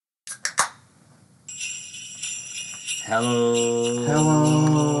Hello.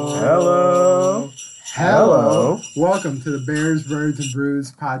 Welcome to the Bears, Birds, and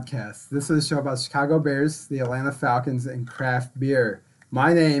Brews podcast. This is a show about Chicago Bears, the Atlanta Falcons, and craft beer.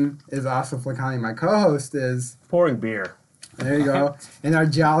 My name is Asif Lakhani. My co-host is... Pouring beer. There you go. And our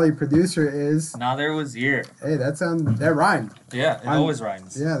jolly producer is... Nader Wazir. Hey, that rhymed. Yeah, it always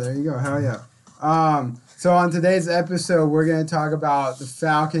rhymes. Yeah, there you go. Hell yeah. So on today's episode, we're going to talk about the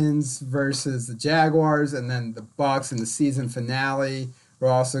Falcons versus the Jaguars, and then the Bucs in the season finale. We're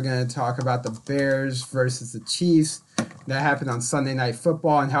also going to talk about the Bears versus the Chiefs. That happened on Sunday Night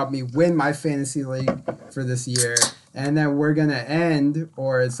Football and helped me win my fantasy league for this year. And then we're going to end,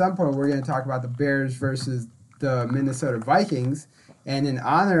 or at some point, we're going to talk about the Bears versus the Minnesota Vikings. And in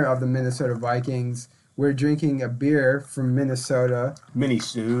honor of the Minnesota Vikings, we're drinking a beer from Minnesota.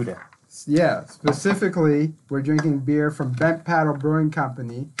 Minnesota. Yeah, specifically, we're drinking beer from Bent Paddle Brewing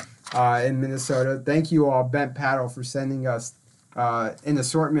Company in Minnesota. Thank you all, Bent Paddle, for sending us an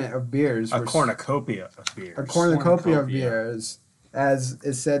assortment of beers. A cornucopia of beers. A cornucopia of beers, as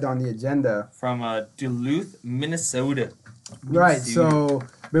is said on the agenda. From Duluth, Minnesota. Right, so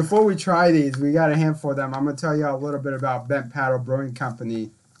before we try these, we got a handful of them. I'm going to tell you a little bit about Bent Paddle Brewing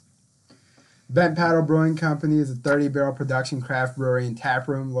Company. Bent Paddle Brewing Company is a 30-barrel production craft brewery and tap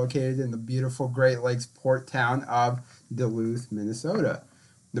room located in the beautiful Great Lakes port town of Duluth, Minnesota.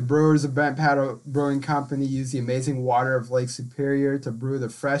 The brewers of Bent Paddle Brewing Company use the amazing water of Lake Superior to brew the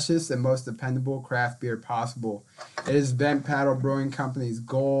freshest and most dependable craft beer possible. It is Bent Paddle Brewing Company's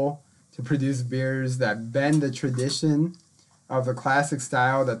goal to produce beers that bend the tradition of the classic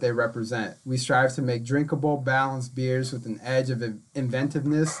style that they represent. We strive to make drinkable, balanced beers with an edge of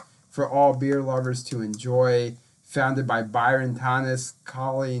inventiveness for all beer lovers to enjoy. Founded by Byron Tonnes,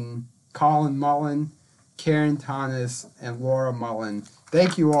 Colin Mullen, Karen Tonnes, and Laura Mullen.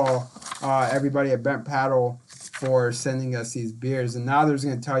 Thank you all, everybody at Bent Paddle, for sending us these beers. And now there's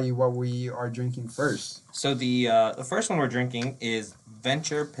going to tell you what we are drinking first. So the first one we're drinking is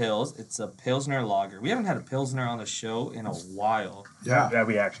Venture Pils. It's a Pilsner lager. We haven't had a Pilsner on the show in a while. Yeah,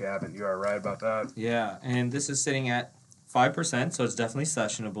 we actually haven't. You are right about that. Yeah, and this is sitting at 5%, so it's definitely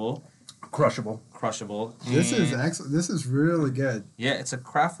sessionable. Crushable. This is excellent. This is really good. Yeah, it's a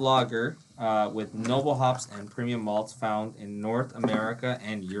craft lager with noble hops and premium malts found in North America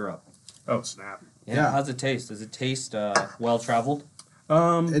and Europe. Oh, snap. Yeah. How's it taste? Does it taste well-traveled?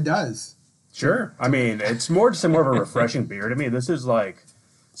 It does. Sure. I mean, it's more of a refreshing beer to me. This is like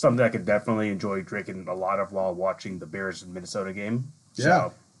something I could definitely enjoy drinking a lot of while watching the Bears and Minnesota game. Yeah.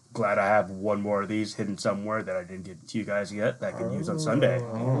 So, glad I have one more of these hidden somewhere that I didn't get to you guys yet that I can use on Sunday.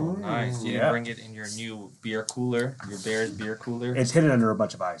 Oh, nice. You didn't bring it in your new beer cooler, your Bears beer cooler? It's hidden under a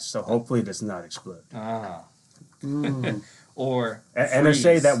bunch of ice, so hopefully it does not explode. Or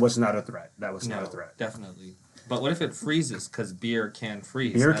NSA, that was not a threat. That was not a threat. Definitely. But what if it freezes? Because beer can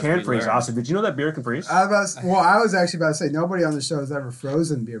freeze. Beer can freeze. Awesome. Did you know that beer can freeze? I was actually about to say, nobody on the show has ever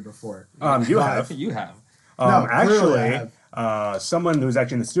frozen beer before. You have. You have. Actually, someone who's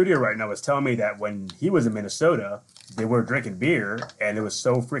actually in the studio right now was telling me that when he was in Minnesota, they were drinking beer, and it was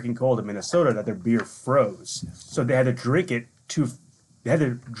so freaking cold in Minnesota that their beer froze. So they had to drink it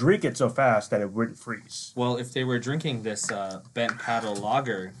so fast that it wouldn't freeze. Well, if they were drinking this Bent Paddle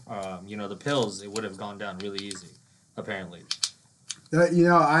lager, the pills, it would have gone down really easy, apparently.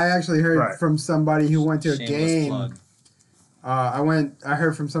 I actually heard from somebody who went to a Shameless game. plug. I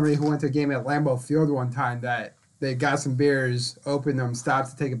heard from somebody who went to a game at Lambeau Field one time that they got some beers, opened them, stopped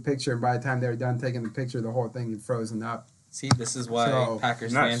to take a picture, and by the time they were done taking the picture, the whole thing had frozen up. See, this is why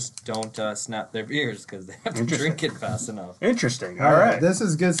Packers fans don't snap their beers, because they have to drink it fast enough. Interesting. All right. This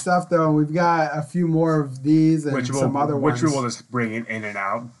is good stuff, though. And we've got a few more of these and some other ones. Which we will just bring in and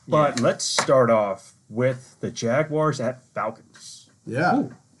out. But let's start off with the Jaguars at Falcons. Yeah.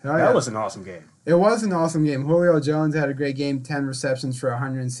 That was an awesome game. It was an awesome game. Julio Jones had a great game, 10 receptions for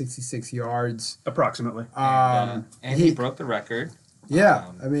 166 yards. Approximately. And he broke the record. Yeah.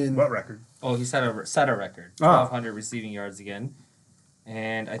 What record? Oh, he set a record. 1,200 receiving yards again.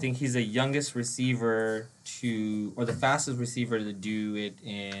 And I think he's the youngest receiver or the fastest receiver to do it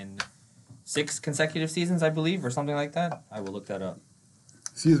in 6 consecutive seasons, I believe, or something like that. I will look that up.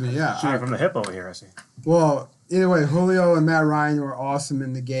 Excuse me, yeah. Shooting from the hip over here, I see. Well, either way, Julio and Matt Ryan were awesome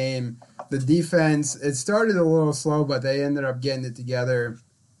in the game. The defense, it started a little slow, but they ended up getting it together.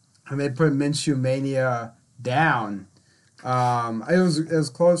 And they put Minshew Mania down. It was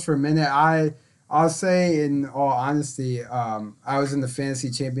close for a minute. I'll say, in all honesty, I was in the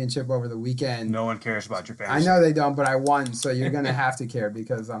fantasy championship over the weekend. No one cares about your fantasy. I know they don't, but I won, so you're going to have to care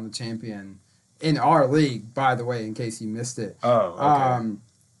because I'm the champion in our league, by the way, in case you missed it. Oh, okay.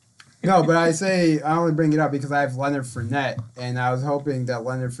 No, but I only bring it up because I have Leonard Fournette, and I was hoping that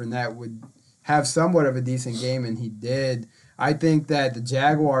Leonard Fournette would have somewhat of a decent game, and he did. I think that the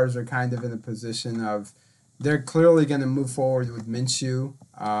Jaguars are kind of in a position of they're clearly going to move forward with Minshew.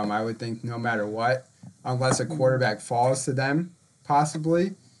 I would think no matter what, unless a quarterback falls to them,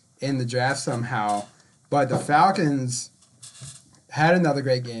 possibly in the draft somehow. But the Falcons had another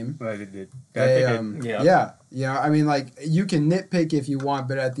great game. Well, they did. Yeah. You know, I mean, like, you can nitpick if you want,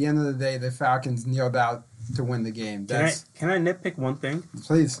 but at the end of the day, the Falcons kneeled out to win the game. Can I nitpick one thing?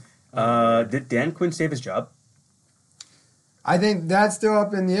 Please. Did Dan Quinn save his job? I think that's still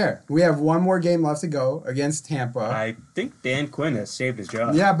up in the air. We have one more game left to go against Tampa. I think Dan Quinn has saved his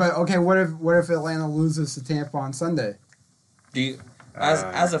job. Yeah, but okay, what if Atlanta loses to Tampa on Sunday? Do you,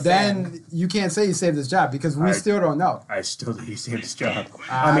 as a fan, then you can't say he saved his job because we still don't know. I still think he saved his job.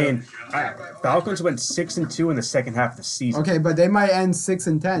 Falcons went 6-2 in the second half of the season. Okay, but they might end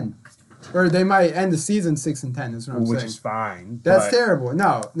 6-10, or they might end the season 6-10. Is what I'm saying. Which is fine. That's terrible.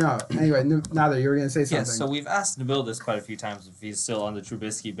 No. Anyway, Nader, you were gonna say something. Yes, so we've asked Nabil this quite a few times if he's still on the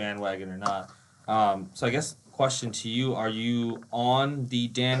Trubisky bandwagon or not. So I guess question to you: are you on the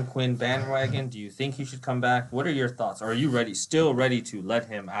Dan Quinn bandwagon? Do you think he should come back? What are your thoughts? Are you still ready to let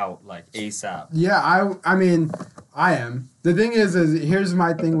him out like ASAP? Yeah, I mean, I am. The thing is here's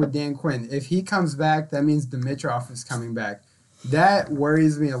my thing with Dan Quinn. If he comes back, that means Dimitroff is coming back. That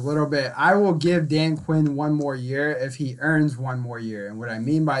worries me a little bit. I will give Dan Quinn one more year if he earns one more year. And what I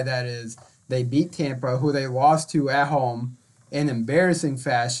mean by that is they beat Tampa, who they lost to at home in embarrassing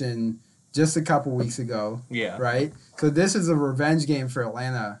fashion just a couple weeks ago. Yeah. Right? So this is a revenge game for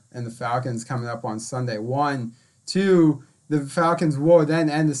Atlanta and the Falcons coming up on Sunday. 1, 2, the Falcons will then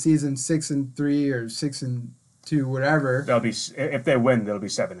end the season 6-3 or 6-2, whatever. They'll be, if they win, they'll be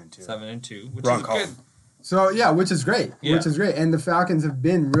 7-2. 7-2, which Wrong is call. good. So, yeah, which is great. Yeah. Which is great. And the Falcons have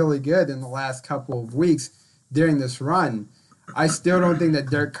been really good in the last couple of weeks during this run. I still don't think that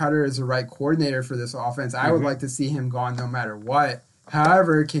Dirk Cutter is the right coordinator for this offense. I would like to see him gone no matter what.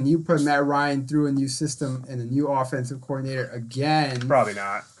 However, can you put Matt Ryan through a new system and a new offensive coordinator again? Probably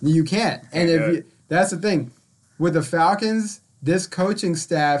not. You can't. And that's the thing. With the Falcons, this coaching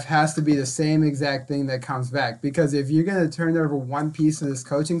staff has to be the same exact thing that comes back. Because if you're going to turn over one piece of this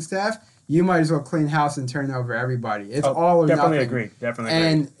coaching staff, you might as well clean house and turn over everybody. It's all or definitely nothing. Definitely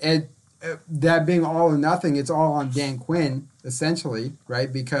agree. And that being all or nothing, it's all on Dan Quinn, essentially,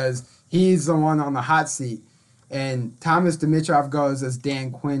 right? Because he's the one on the hot seat. And Thomas Dimitroff goes as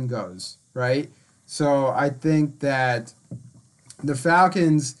Dan Quinn goes, right? So I think that the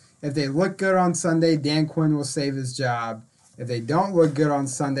Falcons, if they look good on Sunday, Dan Quinn will save his job. If they don't look good on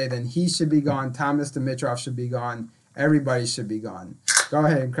Sunday, then he should be gone. Thomas Dimitroff should be gone. Everybody should be gone. Go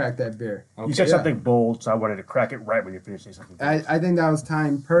ahead and crack that beer. Okay. You said something bold, so I wanted to crack it right when you finished saying something bold. I think that was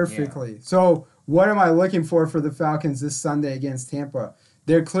timed perfectly. Yeah. So what am I looking for the Falcons this Sunday against Tampa?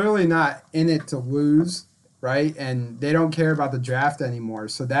 They're clearly not in it to lose, right? And they don't care about the draft anymore,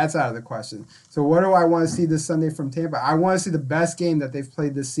 so that's out of the question. So what do I want to see this Sunday from Tampa? I want to see the best game that they've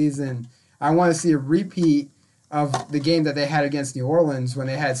played this season. I want to see a repeat of the game that they had against New Orleans when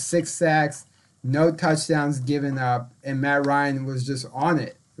they had 6 sacks, no touchdowns given up, and Matt Ryan was just on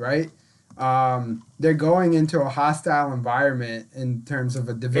it, right? They're going into a hostile environment in terms of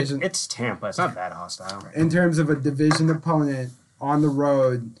a division. It's Tampa. It's not that hostile. In terms of a division opponent on the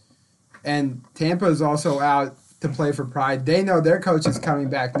road. And Tampa is also out to play for pride. They know their coach is coming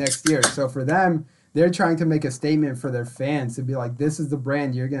back next year. So for them, they're trying to make a statement for their fans to be like, this is the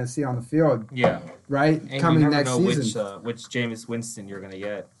brand you're going to see on the field. Yeah. Right? And coming you never next know season. which Jameis Winston you're going to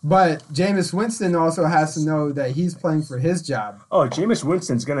get. But Jameis Winston also has to know that he's playing for his job. Oh, Jameis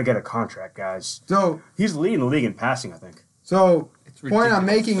Winston's going to get a contract, guys. So he's leading the league in passing, I think. So point I'm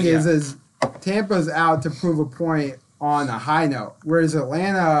making is Tampa's out to prove a point on a high note. Whereas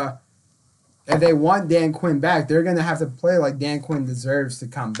Atlanta, if they want Dan Quinn back, they're going to have to play like Dan Quinn deserves to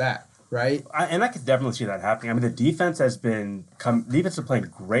come back, right? And I could definitely see that happening. I mean, the defense has been playing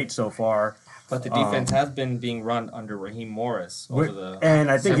great so far. But the defense has been being run under Raheem Morris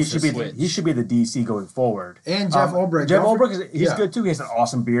and I think he should be the DC going forward. And Jeff Ulbrich. Jeff Ulbrich, he's good too. He has an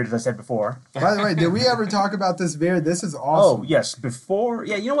awesome beard, as I said before. By the way, did we ever talk about this beard? This is awesome. Oh yes, before.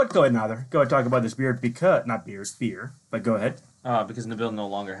 Yeah, you know what? Go ahead, Nather. Go ahead, talk about this beard because beer. But go ahead. Because Nabil no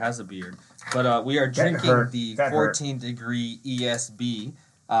longer has a beard. But we are drinking the 14 degree ESB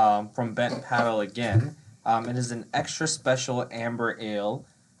from Bent Paddle again. It is an extra special amber ale.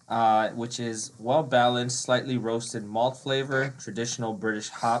 Which is well-balanced, slightly roasted malt flavor, traditional British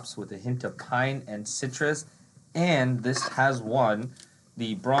hops with a hint of pine and citrus, and this has won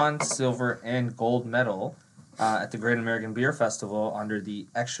the bronze, silver, and gold medal at the Great American Beer Festival under the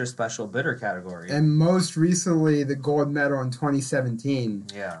extra special bitter category. And most recently, the gold medal in 2017.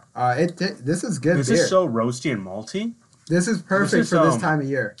 Yeah. This is good This beer. is so roasty and malty. This is perfect for this time of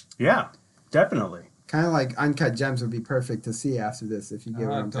year. Yeah, definitely. Kind of like Uncut Gems would be perfect to see after this, if you get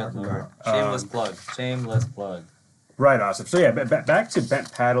what I'm talking about. Shameless plug. Shameless plug. Right, awesome. So yeah, back to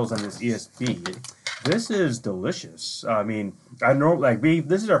bent paddles on this ESB. This is delicious. I mean,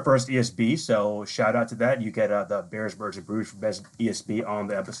 this is our first ESB, so shout out to that. You get the Bears, Birds, and Brews for best ESB on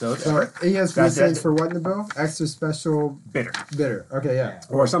the episode. So ESB stands for what in the bill? Extra special bitter. Bitter. Okay, yeah.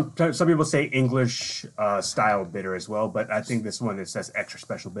 Or some people say English style bitter as well, but I think this one it says extra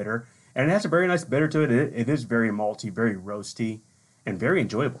special bitter, and it has a very nice bitter to it. It is very malty, very roasty, and very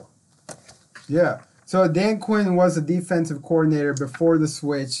enjoyable. Yeah. So Dan Quinn was a defensive coordinator before the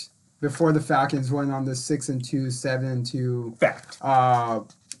switch. Before the Falcons went on the 6-2, 7-2 fact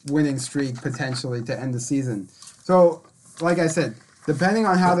winning streak potentially to end the season. So, like I said, depending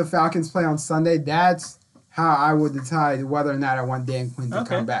on how the Falcons play on Sunday, that's how I would decide whether or not I want Dan Quinn to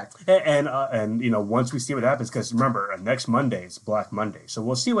come back. And once we see what happens, because remember, next Monday is Black Monday, so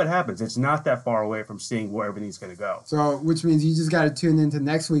we'll see what happens. It's not that far away from seeing where everything's going to go. So, which means you just got to tune into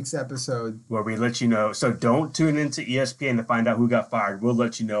next week's episode where we let you know. So don't tune into ESPN to find out who got fired. We'll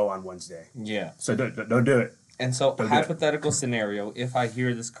let you know on Wednesday. Yeah. So don't do it. And so, hypothetical scenario, if I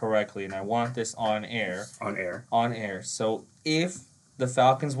hear this correctly, and I want this on air. On air. So if the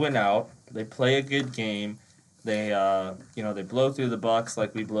Falcons win out, they play a good game. They they blow through the Bucs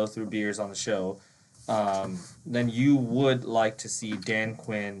like we blow through beers on the show. Then you would like to see Dan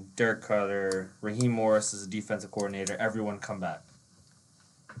Quinn, Dirk Cutter, Raheem Morris as a defensive coordinator, everyone come back.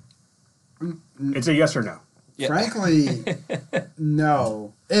 It's a yes or no. Yeah. Frankly,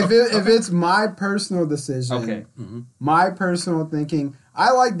 no. If it's my personal decision, my personal thinking,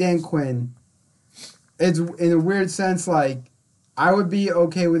 I like Dan Quinn. It's in a weird sense like I would be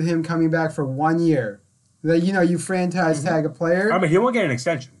okay with him coming back for 1 year. That you franchise tag a player. I mean, he won't get an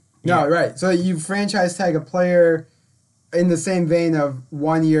extension. No, right. So you franchise tag a player in the same vein of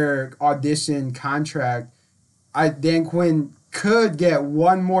 1 year audition contract. Dan Quinn could get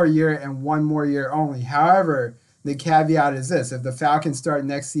 1 more year and 1 more year only. However, the caveat is this: if the Falcons start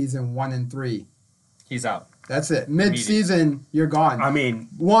next season 1-3, he's out. That's it. Mid-season, you're gone. I mean,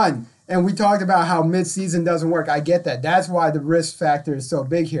 and we talked about how mid-season doesn't work. I get that. That's why the risk factor is so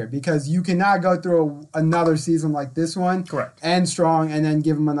big here, because you cannot go through another season like this one, correct, and strong, and then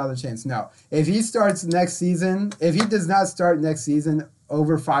give him another chance. No. If he starts next season, if he does not start next season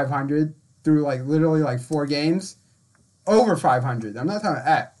over 500 through literally 4 games, over 500. I'm not talking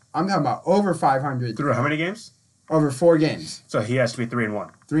about I'm talking about over 500. Through how many games? Over 4 games. So he has to be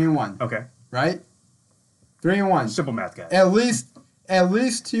 3-1. 3-1. Okay. Right? 3-1. Simple math, guys. At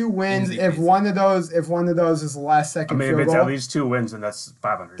least 2 wins. If one of those is the last second field goal. If it's at least 2 wins, then that's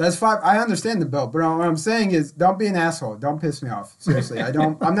 500. That's 5. I understand the bill, but what I'm saying is, don't be an asshole. Don't piss me off. Seriously,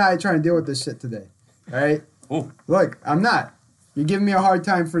 I'm not trying to deal with this shit today. All right. Ooh. Look, I'm not. You're giving me a hard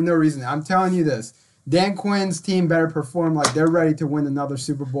time for no reason. I'm telling you this. Dan Quinn's team better perform like they're ready to win another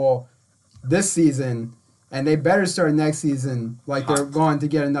Super Bowl this season, and they better start next season like they're going to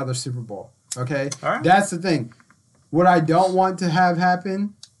get another Super Bowl. Okay? All right. That's the thing. What I don't want to have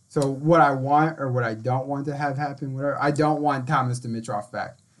happen, so what I want or what I don't want to have happen, whatever, I don't want Thomas Dimitroff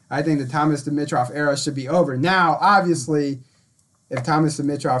back. I think the Thomas Dimitroff era should be over. Now, obviously, if Thomas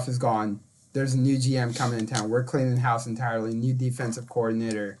Dimitroff is gone, there's a new GM coming in town. We're cleaning house entirely. New defensive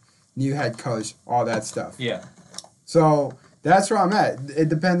coordinator, new head coach, all that stuff. Yeah. So that's where I'm at. It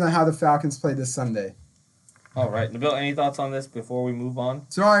depends on how the Falcons play this Sunday. All right. Nabil, any thoughts on this before we move on?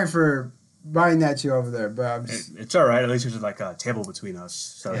 Sorry for biting at you over there, but I'm just... It's all right. At least there's a table between us,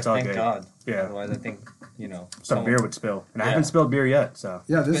 so it's all thank good. God. Yeah. Otherwise, I think, some beer would spill. And I haven't spilled beer yet, so...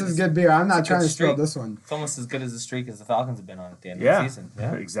 Yeah, this is good beer. I'm not trying to spill this one. It's almost as good as the streak as the Falcons have been on at the end of the season.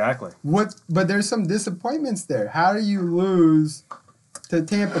 Yeah, exactly. But there's some disappointments there. How do you lose to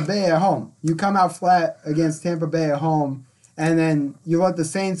Tampa Bay at home? You come out flat against Tampa Bay at home, and then you let the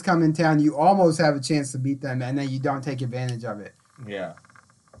Saints come in town. You almost have a chance to beat them, and then you don't take advantage of it. Yeah.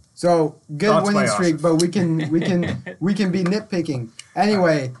 So good winning streak, but we can be nitpicking.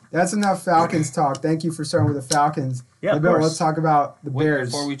 Anyway, that's enough Falcons talk. Thank you for starting with the Falcons. Yeah, of course. Let's talk about the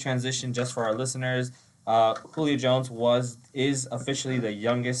Bears. Before we transition, just for our listeners, Julio Jones is officially the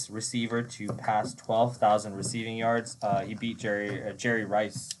youngest receiver to pass 12,000 receiving yards. He beat Jerry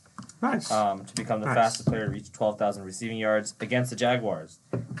Rice. Nice. To become the fastest player to reach 12,000 receiving yards against the Jaguars.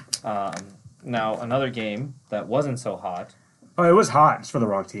 Now, another game that wasn't so hot. Oh, it was hot. It's for the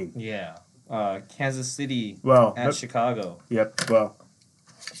wrong team. Yeah. Kansas City at Chicago. Yep, well.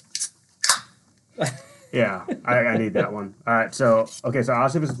 Yeah, I need that one. All right, so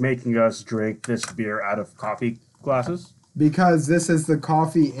Asif is making us drink this beer out of coffee glasses. Because this is the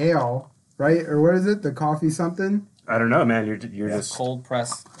coffee ale, right? Or what is it? The coffee something? I don't know, man. You're just cold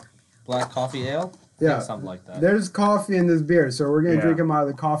pressed black coffee ale. Yeah, something like that. There's coffee in this beer, so we're gonna drink them out of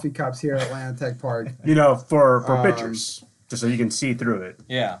the coffee cups here at Atlanta Tech Park. For pictures, just so you can see through it.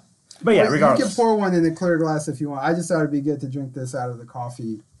 Yeah. But yeah, regardless. You can pour one in a clear glass if you want. I just thought it'd be good to drink this out of the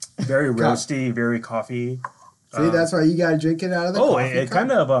coffee. Very roasty, very coffee. See, that's why you gotta drink it out of the coffee cup. It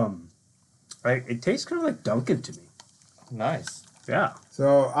kind of it tastes kind of like Dunkin' to me. Nice. Yeah.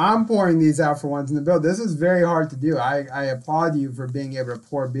 So I'm pouring these out for once in the build. This is very hard to do. I applaud you for being able to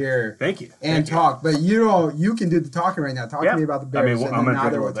pour beer. Thank you. And talk. But you can do the talking right now. Talk to me about the beers. I'm and then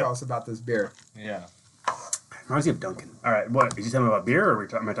Nader will tell us about this beer. Yeah. Reminds me of Dunkin'. All right, what? Did you tell me about beer or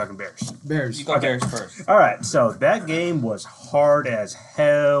am I talking Bears? Bears. You go Bears first. All right, so that game was hard as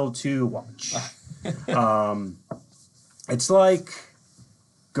hell to watch. It's like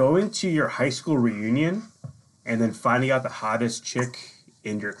going to your high school reunion and then finding out the hottest chick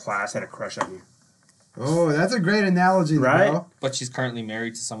in your class had a crush on you. Oh, that's a great analogy, right? Nabil. But she's currently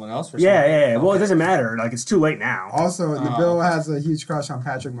married to someone else. Yeah. Okay. Well, it doesn't matter. Like, it's too late now. Also, Nabil has a huge crush on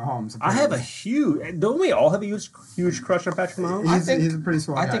Patrick Mahomes. I have a huge. Don't we all have a huge crush on Patrick Mahomes? He's a pretty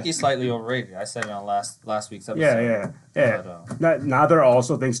small guy. I think he's slightly overrated. I said it on last week's episode. Yeah. But, Nader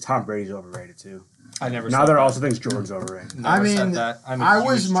also thinks Tom Brady's overrated too. I never. Nader also thinks Jordan's overrated. Never said that. I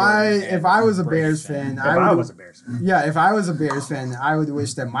wish if I was a Bears fan, if I was a Bears fan, I would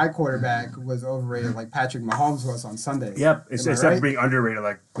wish that my quarterback was overrated like Patrick Mahomes was on Sunday. Yep, instead of being underrated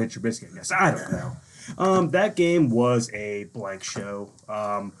like Mitch Trubisky. Yes, I don't know. That game was a blank show.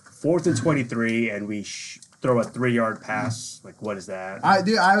 4th and 23, and we throw a 3-yard pass. Like, what is that?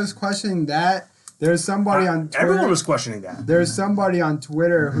 I was questioning that. There's somebody on Twitter. Everyone was questioning that. There's somebody on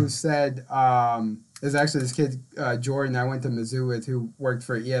Twitter who said, there's actually this kid, Jordan, I went to Mizzou with, who worked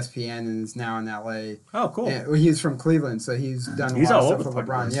for ESPN and is now in LA. Oh, cool. And he's from Cleveland, so he's done a lot of stuff with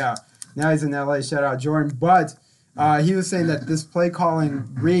LeBron. Place. Yeah. Now he's in LA. Shout out Jordan. But he was saying that this play calling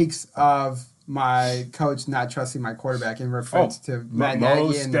reeks of my coach not trusting my quarterback in reference to Matt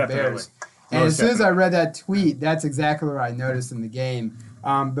Nagy and the Bears. And as soon as I read that tweet, that's exactly what I noticed in the game.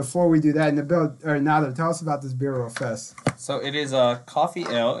 Before we do that, Nader, tell us about this beer real fast. So it is a coffee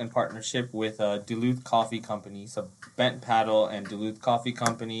ale in partnership with Duluth Coffee Company. So Bent Paddle and Duluth Coffee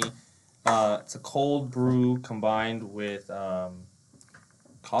Company. It's a cold brew combined with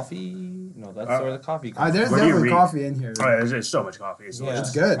coffee. No, that's where the coffee comes There's definitely coffee in here. Oh, there's so much coffee. It's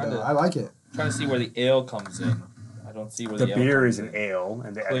good, though. I like it. Trying to see where the ale comes in. I don't see where the ale beer comes is an ale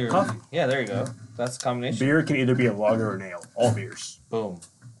and the coffee. Yeah, there you go. That's the combination. Beer can either be a lager or an ale. All beers. Boom.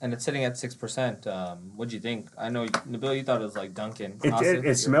 And it's sitting at 6%. What'd you think? I know, Nabil, you thought it was like Dunkin'.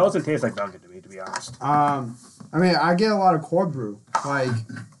 It smells and tastes like Dunkin' to me, to be honest. I mean, I get a lot of cold brew. Like,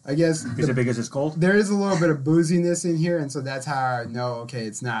 I guess... Is it because it's cold? There is a little bit of booziness in here, and so that's how I know, okay,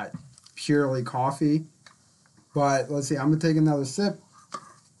 it's not purely coffee. But, let's see, I'm going to take another sip.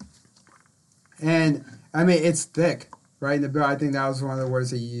 And, I mean, it's thick, right? Nabil, I think that was one of the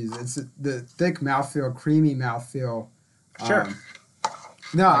words that you used. It's the thick mouthfeel, creamy mouthfeel. Sure.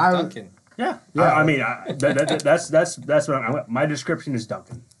 No, like Dunkin'. Yeah. I mean, that's what my description is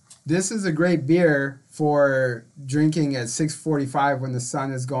Dunkin'. This is a great beer for drinking at 6:45 when the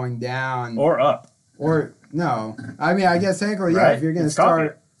sun is going down. Or up. Or, no. I mean, I guess technically, yeah, if you're going to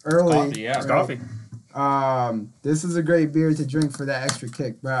start early. Coffee, yeah. It's coffee. This is a great beer to drink for that extra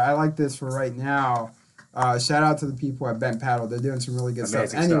kick. But I like this for right now. Shout out to the people at Bent Paddle. They're doing some really good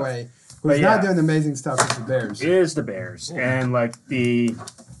stuff. Anyway, who's not doing amazing stuff is the Bears. It is the Bears. Yeah. And like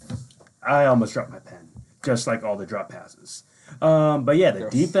I almost dropped my pen. Just like all the drop passes. But yeah, the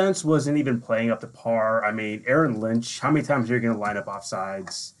defense wasn't even playing up to par. I mean, Aaron Lynch, how many times are you going to line up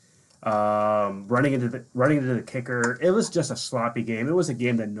offsides? Running into the kicker. It was just a sloppy game. It was a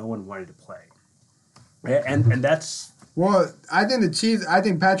game that no one wanted to play. And that's... Well, I think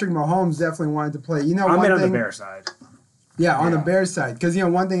Patrick Mahomes definitely wanted to play. You know, I'm on the Bears side. Yeah, on the Bears side. Because,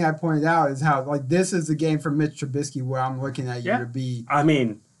 one thing I pointed out is how, like, this is the game for Mitch Trubisky where I'm looking at you to be... I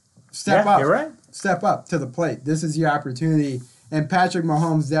mean... Step up. You're right. Step up to the plate. This is your opportunity. And Patrick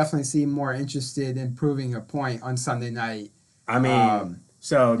Mahomes definitely seemed more interested in proving a point on Sunday night. I mean,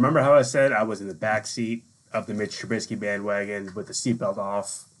 so remember how I said I was in the back seat of the Mitch Trubisky bandwagon with the seatbelt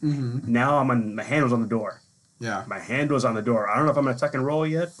off? Mm-hmm. Now my hand was on the door. Yeah. My hand was on the door. I don't know if I'm going to tuck and roll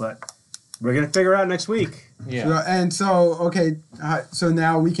yet, but we're going to figure out next week. Yeah. So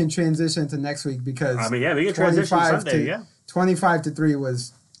now we can transition to next week because... I mean, we can transition Sunday, 25-3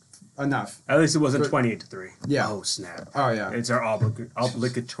 was enough. At least it wasn't 28-3. Yeah. Oh snap. Oh yeah. It's our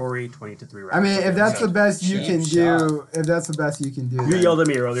obligatory 28-3. I mean, if that's the best you can do, You then- yelled at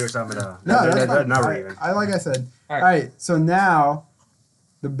me earlier, so I'm gonna. No, that's fine. Now we're even. Like I said. All All right. right. So now,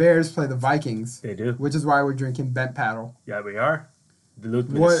 the Bears play the Vikings, They do. which is why we're drinking Bent Paddle. Yeah, we are. Duluth,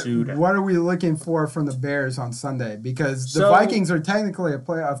 What Minnesota. What are we looking for from the Bears on Sunday? Because the So- Vikings are technically a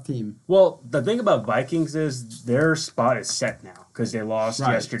playoff team. Well, the thing about Vikings is their spot is set now because they lost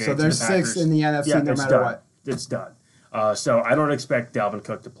yesterday. So to they're the Packers. sixth in the NFC no it's matter done. what. It's done. So I don't expect Dalvin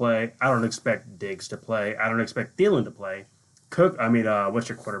Cook to play. I don't expect Diggs to play. I don't expect Thielen to play. What's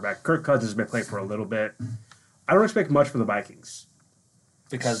your quarterback? Kirk Cousins has been playing for a little bit. I don't expect much from the Vikings.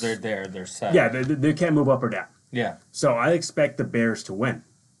 Because they're there, they're set. Yeah, they can't move up or down. Yeah. So I expect the Bears to win.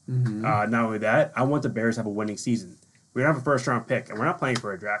 Mm-hmm. Not only that, I want the Bears to have a winning season. We don't have a first round pick, and we're not playing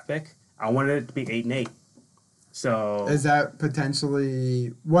for a draft pick. I wanted it to be 8-8. So Is that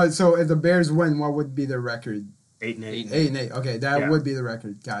potentially what? So if the Bears win, what would be their record? 8-8. 8-8. Okay, that Yeah. would be the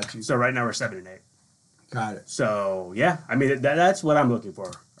record. Got you. So right now we're 7-8. Got it. So yeah, I mean that's what I'm looking for.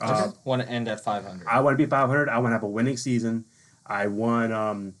 Want to end at 500. I want to be 500. I want to have a winning season. I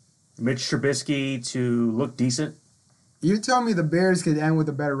want Mitch Trubisky to look decent. You tell me the Bears could end with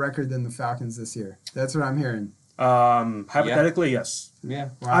a better record than the Falcons this year. That's what I'm hearing. Hypothetically, yes. Yeah.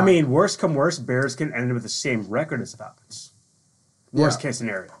 Wow. I mean, worst come worst, Bears can end with the same record as the Falcons. Worst case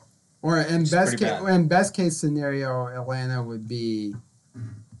scenario. Or in It's best pretty case, bad. in best case scenario, Atlanta would be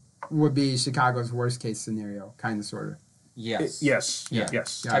Chicago's worst case scenario, kind of, sort of. Yes. Yes. Yeah.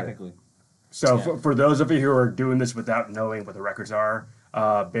 Yes. Got it. Technically. So Yeah. for those of you who are doing this without knowing what the records are,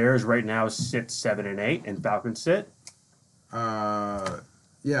 Bears right now sit 7-8, and Falcons sit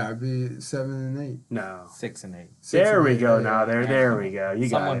Yeah, it'd be 7 and 8. no. 6 and 8. There we go. Yeah. Now there we go. You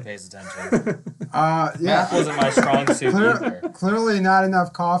got Someone it. pays attention. Yeah. Math wasn't my strong suit either. Clearly not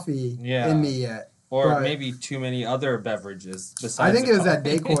enough coffee Yeah. in me yet. Or But- maybe too many other beverages besides I think the it was that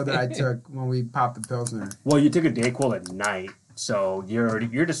coffee. Dayquil that I took when we popped the Pilsner. Well, you took a Dayquil at night, so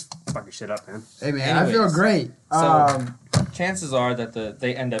you're just fucking shit up, man. Hey, man, I feel Anyways, great. so- Chances are that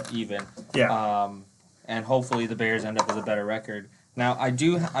they end up even. Yeah. And hopefully the Bears end up with a better record. Now I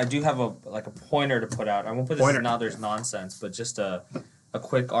do have a pointer to put out. I won't put this Pointer. in now. There's nonsense, but just a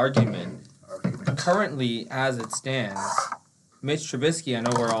quick argument. Currently, as it stands, Mitch Trubisky. I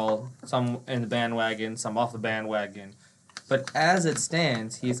know we're all some in the bandwagon, some off the bandwagon, but as it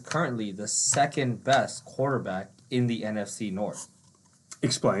stands, he is currently the second best quarterback in the NFC North.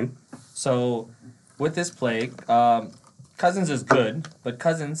 Explain. So, with this play, Cousins is good, but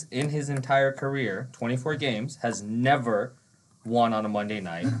Cousins, in his entire career, 24 games, has never won on a Monday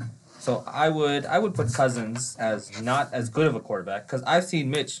night. So I would put Cousins as not as good of a quarterback because I've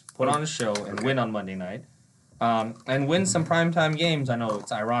seen Mitch put on a show and win on Monday night, and win some primetime games. I know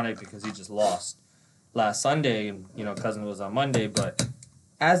it's ironic because he just lost last Sunday, and Cousins was on Monday. But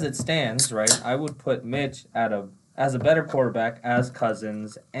as it stands, right, I would put Mitch as a better quarterback as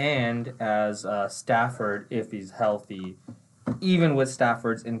Cousins and as Stafford if he's healthy, even with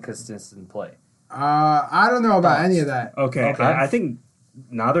Stafford's inconsistent play. I don't know about any of that. Okay. Okay. I think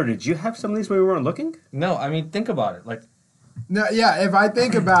Nader, did you have some of these when we weren't looking? No, I mean think about it. Like No, yeah, if I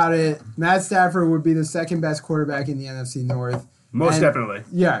think about it, Matt Stafford would be the second best quarterback in the NFC North. Most And- definitely.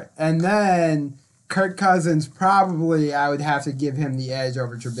 Yeah, and then Kirk Cousins, probably I would have to give him the edge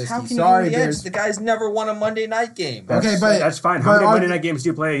over Trubisky. how can Sorry, you give the edge? Bears. The guy's never won a Monday night game. Okay, but- that's fine. How but many are- Monday night games do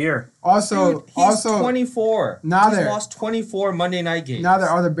you play a year? Also, Dude, he's also 24. Now He's they're- lost 24 Monday night games. now there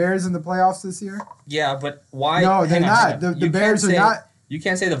are the Bears in the playoffs this year. Yeah, but why? No, they're hang on, not. hang on. The You Bears can't are say- not. You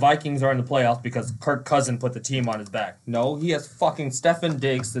can't say the Vikings are in the playoffs because Kirk Cousins put the team on his back. No, he has fucking Stefan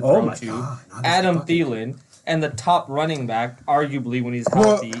Diggs to Oh throw my to, God, not Adam fucking- Thielen, and the top running back, arguably when he's Well,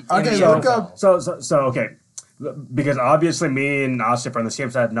 healthy. okay, in the look NFL. up- So okay. Because obviously me and Asif are on the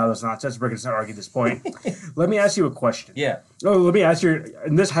same side. Now that's nonsense. We're going to argue this point. Let me ask you a question. Yeah, Oh, let me ask you,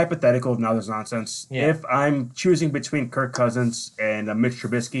 in this hypothetical, now there's nonsense. Yeah. If I'm choosing between Kirk Cousins and Mitch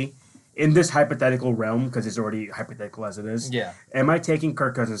Trubisky, in this hypothetical realm, because it's already hypothetical as it is, yeah. am I taking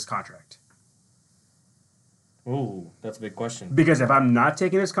Kirk Cousins' contract? Ooh, that's a big question. Because if I'm not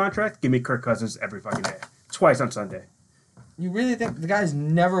taking his contract, give me Kirk Cousins every fucking day. Twice on Sunday. You really think the guy's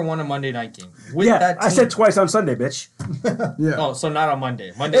never won a Monday night game with Yeah, that team? I said twice on Sunday, bitch. Yeah. Oh, so not on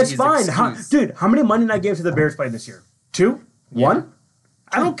Monday. Monday It's he's fine. excused. Dude, how many Monday night games have the Bears played this year? 2? Yeah. 1?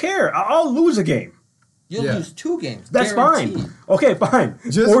 I don't care. I'll lose a game. You'll Yeah. lose 2 games. That's guaranteed. fine. Okay, fine.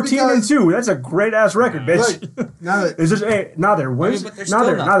 Just 14-2. That's a great ass record, bitch. Look, now that Is this Nader? When's but they're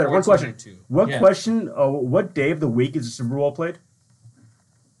still not Nader? One question. 14-2. What Yeah. question? What day of the week is the Super Bowl played?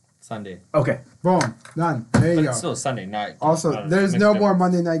 Sunday. Okay. Boom. Done. There you But go. it's still Sunday night. Also, there's no more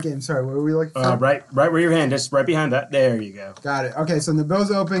Monday night games. Sorry, what were we looking for? Right where your hand is, right behind that. There you go. Got it. Okay, so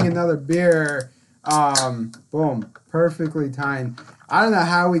Nabil's opening another beer. Boom. Perfectly timed. I don't know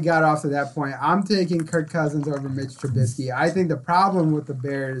how we got off to that point. I'm taking Kirk Cousins over Mitch Trubisky. I think the problem with the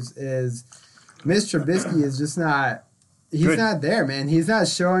Bears is Mitch Trubisky is just not... He's not there, man. He's not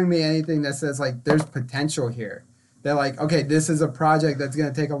showing me anything that says, like, there's potential here. They're like, okay, this is a project that's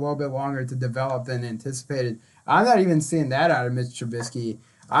going to take a little bit longer to develop than anticipated. I'm not even seeing that out of Mitch Trubisky.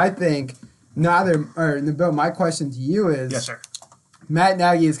 I think Nabil, my question to you is... Yes, sir. Matt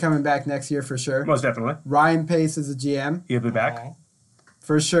Nagy is coming back next year for sure. Most definitely. Ryan Pace is a GM. He'll be back.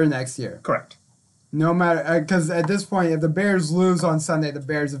 For sure next year. Correct. No matter... Because at this point, if the Bears lose on Sunday, the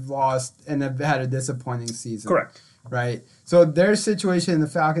Bears have lost and have had a disappointing season. Correct. Right? So their situation and the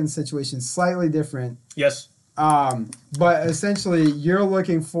Falcons' situation is slightly different. Yes. But essentially, you're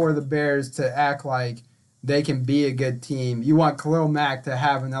looking for the Bears to act like they can be a good team. You want Khalil Mack to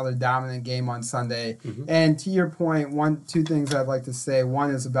have another dominant game on Sunday. Mm-hmm. And to your point, two things I'd like to say. One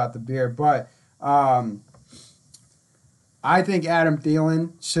is about the beer, but I think Adam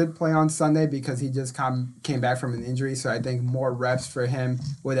Thielen should play on Sunday because he just came back from an injury. So I think more reps for him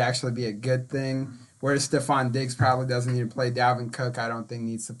would actually be a good thing. Whereas Stephon Diggs probably doesn't need to play. Dalvin Cook, I don't think,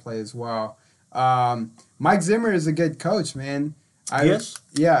 needs to play as well. Mike Zimmer is a good coach, man. Yes.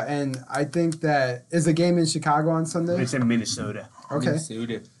 Yeah, and I think that is a game in Chicago on Sunday. It's in Minnesota. Okay.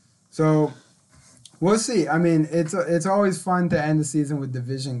 Minnesota. So we'll see. I mean, it's always fun to end the season with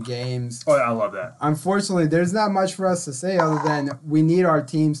division games. Oh, I love that. Unfortunately, there's not much for us to say other than we need our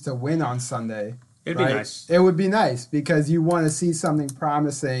teams to win on Sunday. It'd be nice. It would be nice because you want to see something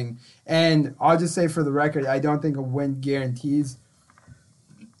promising. And I'll just say for the record, I don't think a win guarantees,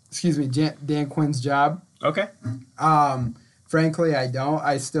 Dan Quinn's job. Okay. Frankly, I don't.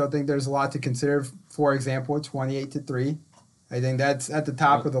 I still think there's a lot to consider. For example, 28-3. I think that's at the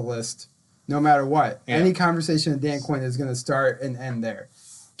top of the list, no matter what. Yeah. Any conversation with Dan Quinn is going to start and end there.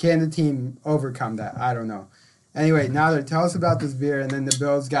 Can the team overcome that? I don't know. Anyway, Nader, tell us about this beer, and then the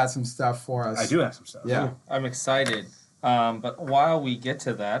Bill's got some stuff for us. I do have some stuff. Yeah. I'm excited. But while we get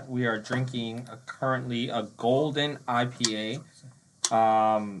to that, we are drinking currently a golden IPA.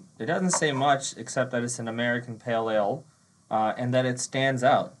 It doesn't say much except that it's an American Pale Ale and that it stands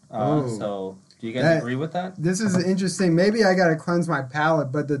out. So do you guys agree with that? This is interesting. Maybe I got to cleanse my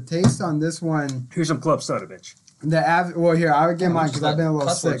palate, but the taste on this one... Here's some club soda, bitch. Well, here, I'll get mine because I've been a little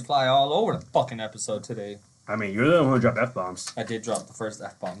sick. Cuss words fly all over the fucking episode today. I mean, you're the one who dropped F-bombs. I did drop the first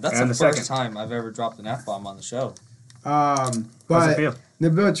F-bomb. That's the first time I've ever dropped an F-bomb on the show. But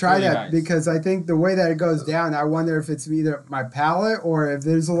Nabil, try really that because I think the way that it goes down, I wonder if it's either my palate or if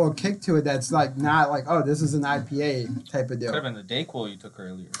there's a little kick to it that's like not like, oh, this is an IPA type of deal. Could have been the Dayquil you took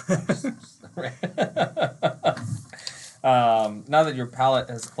earlier. Now that your palate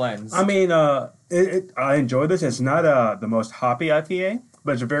has cleansed. I mean, I enjoy this. It's not the most hoppy IPA,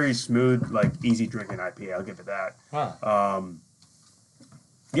 but it's a very smooth, like easy drinking IPA. I'll give it that. Huh.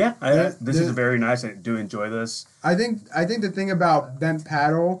 This is very nice. I do enjoy this. I think the thing about Bent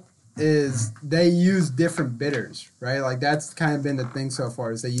Paddle is they use different bitters, right? Like that's kind of been the thing so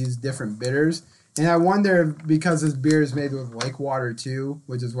far is they use different bitters. And I wonder if because this beer is made with lake water too,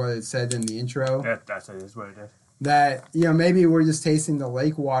 which is what it said in the intro. That's what it is. That, maybe we're just tasting the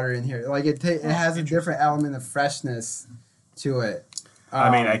lake water in here. Like it has a different element of freshness to it. I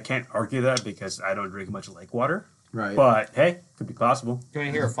mean, I can't argue that because I don't drink much lake water. Right. But, hey, could be possible. Do you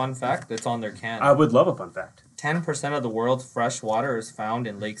want to hear a fun fact that's on their can? I would love a fun fact. 10% of the world's fresh water is found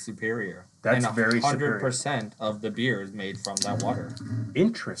in Lake Superior. That's and very 100% of the beer is made from that water.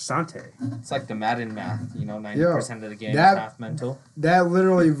 Interessante. It's like the Madden math, 90% of the game is half mental. That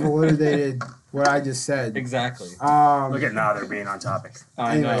literally validated what I just said. Exactly. Look at Nader being on topic.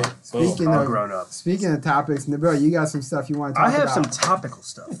 I know. Speaking of topics, Nabil, you got some stuff you want to talk about? I have some topical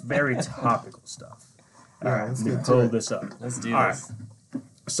stuff. Very topical stuff. All right, let's get pull this up. Let's do this.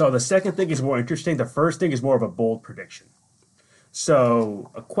 So the second thing is more interesting. The first thing is more of a bold prediction. So,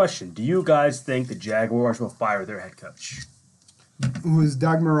 a question. Do you guys think the Jaguars will fire their head coach? Who's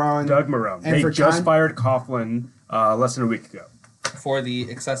Doug Marrone? Doug Marrone. They just fired Coughlin less than a week ago. For the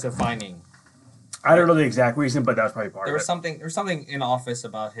excessive fining. I don't know the exact reason, but that was probably part of it. There was something in office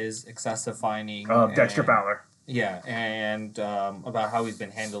about his excessive fining. Dexter Fowler. Yeah, and about how he's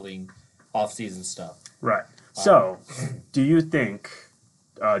been handling off-season stuff. Right. So, do you think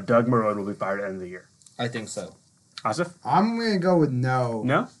Doug Marrone will be fired at the end of the year? I think so. Asif? I'm going to go with no.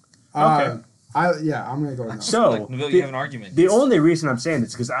 No? Okay. I'm gonna go with no. So like, you have an argument. The only reason I'm saying this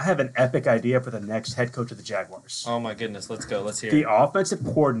is because I have an epic idea for the next head coach of the Jaguars. Oh my goodness, let's go. Let's hear The it. offensive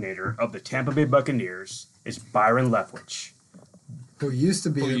coordinator of the Tampa Bay Buccaneers is Byron Leftwich, Who used to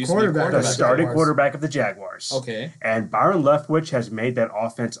be the used to be quarterback? the of the starting Jaguars. quarterback of the Jaguars. Okay. And Byron Leftwich has made that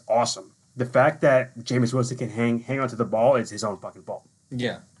offense awesome. The fact that Jameis Winston can hang onto the ball is his own fucking fault.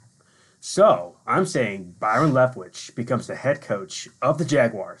 Yeah. So I'm saying Byron Leftwich becomes the head coach of the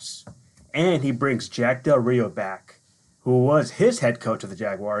Jaguars, and he brings Jack Del Rio back, who was his head coach of the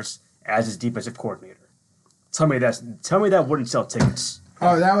Jaguars, as his defensive coordinator. Tell me that wouldn't sell tickets.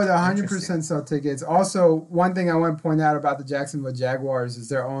 Oh, that would 100% sell tickets. Also, one thing I want to point out about the Jacksonville Jaguars is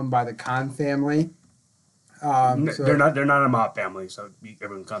they're owned by the Khan family. They're not a mob family, so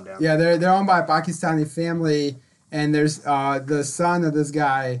everyone calm down. Yeah, they're owned by a Pakistani family, and there's the son of this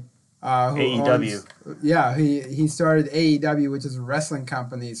guy. Who AEW. He started AEW, which is a wrestling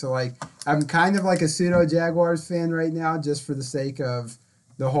company. So like, I'm kind of like a pseudo Jaguars fan right now, just for the sake of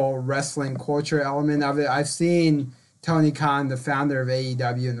the whole wrestling culture element of it. I've seen Tony Khan, the founder of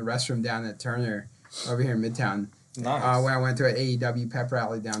AEW, in the restroom down at Turner over here in Midtown. Nice. When I went to an AEW pep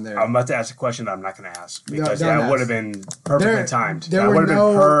rally down there. I'm about to ask a question that I'm not going to ask because don't that would ask. have been perfectly timed. there That were would have been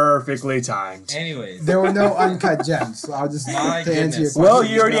no- perfectly timed. Anyways. There were no uncut gems, so I'll just My to answer your goodness. question. Well,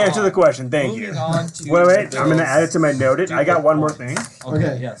 you already Moving answered on. the question. Thank Moving you. on to Wait. the I'm going to add it to my noted. stupid I got one more point. thing.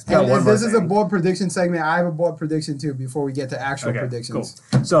 Okay, yes. Got And one if more this is a thing. bold prediction segment, I have a bold prediction too before we get to actual Okay, predictions.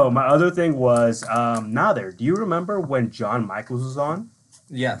 cool. So my other thing was, Nader, do you remember when John Michaels was on?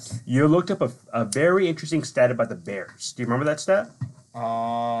 Yes. You looked up a very interesting stat about the Bears. Do you remember that stat?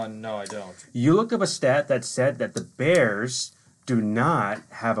 No, I don't. You looked up a stat that said that the Bears do not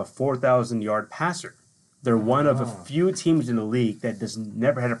have a 4,000-yard passer. They're one of a few teams in the league that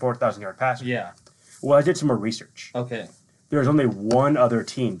never had a 4,000-yard passer. Yeah. Well, I did some more research. Okay. There's only one other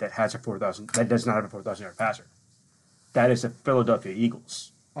team that has that does not have a 4,000-yard passer. That is the Philadelphia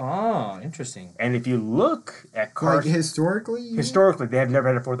Eagles. Oh, interesting. And if you look at Like Carson, historically, historically, they have never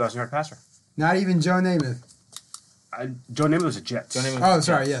had a 4,000-yard passer. not even Joe Namath. Joe Namath was a Jets. Joe Namath- Oh,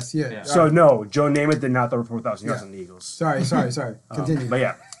 sorry. Yes, yeah. Yeah. So no, Joe Namath did not throw 4,000 yards Yeah. on the Eagles. Sorry. Continue. But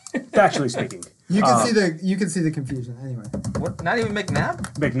yeah, factually speaking, You can see the confusion anyway. What? Not even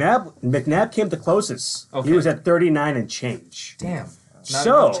McNabb? McNabb came the closest. Okay. He was at 39 and change. Damn. Not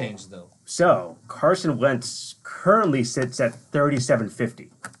So- enough change though. So Carson Wentz currently sits at 3750.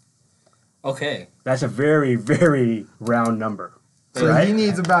 Okay. That's a very, very round number. So right? he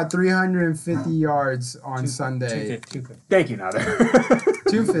needs about 350 yards on Sunday. 250. Thank you, Nader.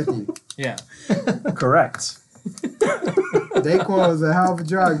 250. Yeah. Correct. Dayquil is a hell of a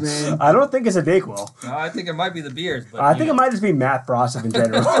drug, man. I don't think it's a Dayquil. No, I think it might be the beers, but I think it might just be Matt Frost in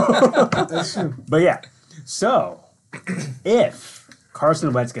general. That's true. But yeah, so if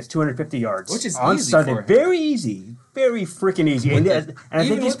Carson Wentz gets 250 yards Which is on easy Sunday, for him. very easy, very freaking easy. And I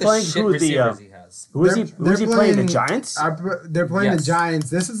think he's playing who is he playing? The Giants? They're playing the Yes. Giants.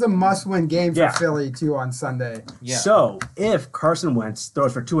 This is a must-win game for Yeah. Philly too on Sunday. Yeah. So if Carson Wentz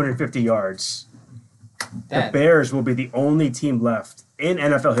throws for 250 yards, that the Bears will be the only team left in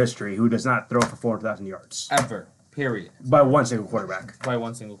NFL history who does not throw for 4,000 yards ever. Period. by one single quarterback. By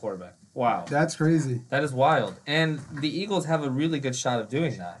one single quarterback. Wow. That's crazy. That is wild. And the Eagles have a really good shot of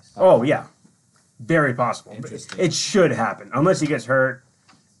doing that. Oh yeah, very possible. Interesting. It should happen unless he gets hurt.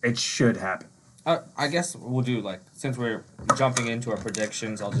 It should happen. I guess we'll do since we're jumping into our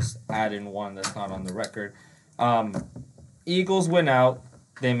predictions, I'll just add in one that's not on the record. Eagles win out,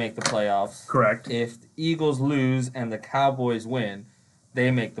 they make the playoffs. Correct. If the Eagles lose and the Cowboys win,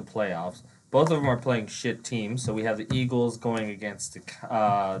 they make the playoffs. Both of them are playing shit teams, so we have the Eagles going against the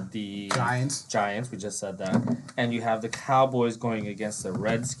Giants. We just said that, and you have the Cowboys going against the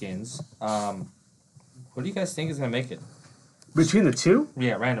Redskins. What do you guys think is gonna make it? Between the two,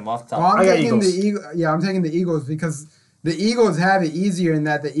 Yeah, random off the top. Well, I'm I got taking the Eagles. I'm taking the Eagles because the Eagles have it easier in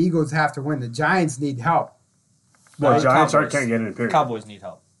that the Eagles have to win. The Giants need help. well, Giants Cowboys. can't get in. Period. Cowboys need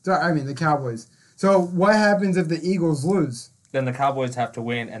help. So, I mean, the Cowboys. So what happens if the Eagles lose? Then the Cowboys have to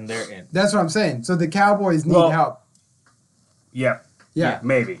win, and they're in. That's what I'm saying. So the Cowboys need Well, help. Yeah, Yeah.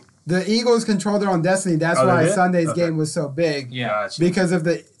 maybe. The Eagles control their own destiny. That's Oh, they why did? Sunday's Okay. game was so big. Yeah. Gotcha. Because if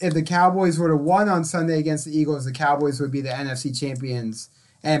the Cowboys would have won on Sunday against the Eagles, the Cowboys would be the NFC champions,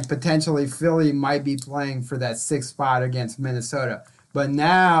 and potentially Philly might be playing for that sixth spot against Minnesota. But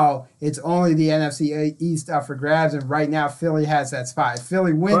now it's only the NFC East up for grabs, and right now Philly has that spot. If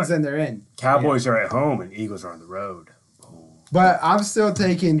Philly wins, But- then they're in. Cowboys are at home and Eagles are on the road. But I'm still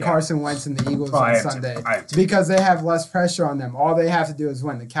taking Yeah. Carson Wentz and the Eagles Oh, I on am too. Sunday I am too. because they have less pressure on them. All they have to do is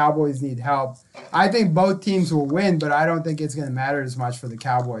win. The Cowboys need help. I think both teams will win, but I don't think it's going to matter as much for the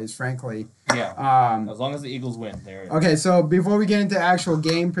Cowboys, frankly. Yeah. As long as the Eagles win, there. Okay, so before we get into actual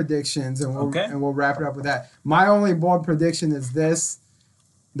game predictions, and we'll wrap it up with that. My only bold prediction is this: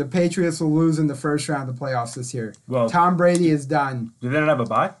 the Patriots will lose in the first round of the playoffs this year. Well, Tom Brady is done. Do they not have a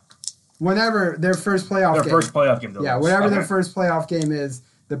bye? Whenever their first playoff game. Their first playoff game. Yeah, whatever their first playoff game is,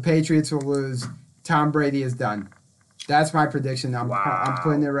 the Patriots will lose. Tom Brady is done. That's my prediction. I'm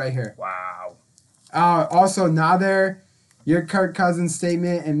putting it right here. Wow. Also, Nader, your Kirk Cousins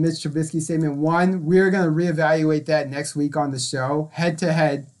statement and Mitch Trubisky statement. One, we're going to reevaluate that next week on the show. Head to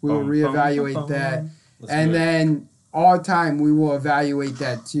head, we will reevaluate that. And then all time, we will evaluate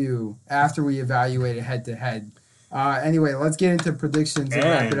that too after we evaluate it head to head. Anyway, let's get into predictions and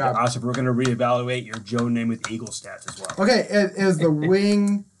wrap it up. Also, we're going to reevaluate your Joe Namath Eagle stats as well. Okay, it was the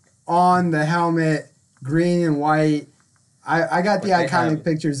wing on the helmet, green and white. I got the iconic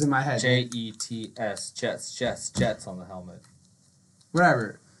pictures in my head. Jets, Jets on the helmet.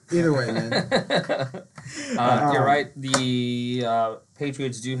 Whatever. Either way, man. You're right. The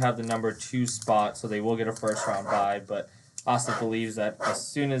Patriots do have the number 2 spot, so they will get a first round bye. But Austin believes that as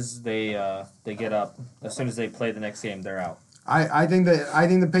soon as they get up, as soon as they play the next game, they're out. I think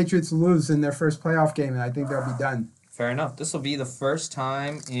the Patriots lose in their first playoff game, and I think they'll be done. Fair enough. This will be the first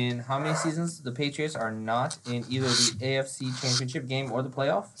time in how many seasons the Patriots are not in either the AFC Championship game or the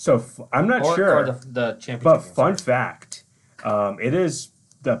playoff? So I'm not sure. Or the championship But game, fun fact,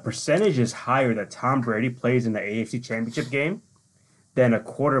 the percentage is higher that Tom Brady plays in the AFC Championship game than a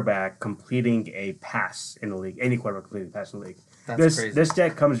quarterback completing a pass in the league. Any quarterback completing a pass in the league. That's crazy. This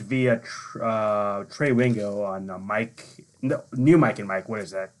stat comes via Trey Wingo on new Mike and Mike. What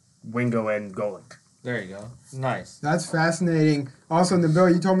is that? Wingo and Golick. There you go. Nice. That's fascinating. Also,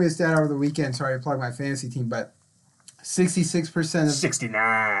 Nabil, you told me a stat over the weekend. Sorry to plug my fantasy team, but 66% of...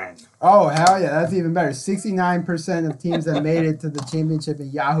 69. Oh, hell yeah. That's even better. 69% of teams that made it to the championship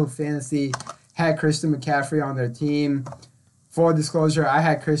in Yahoo Fantasy had Christian McCaffrey on their team. Full disclosure, I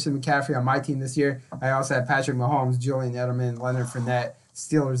had Christian McCaffrey on my team this year. I also had Patrick Mahomes, Julian Edelman, Leonard Fournette,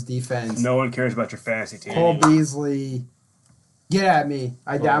 Steelers defense. No one cares about your fantasy team. Cole Beasley... Get at me.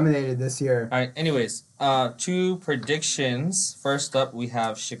 I dominated this year. All right. Anyways, 2 predictions. First up, we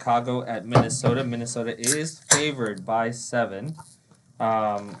have Chicago at Minnesota. Minnesota is favored by 7.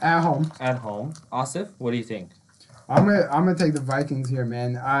 At home. At home. Asif, what do you think? I'm gonna take the Vikings here,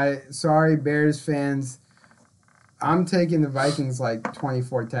 man. Sorry, Bears fans. I'm taking the Vikings like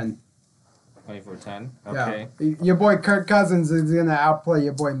 24-10. 24-10? Okay. Yeah. Your boy Kirk Cousins is gonna outplay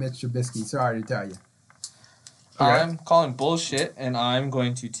your boy Mitch Trubisky. Sorry to tell you. I'm calling bullshit, and I'm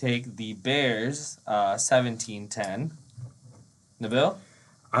going to take the Bears 17-10. Nabil?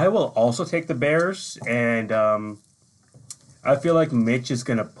 I will also take the Bears, and I feel like Mitch is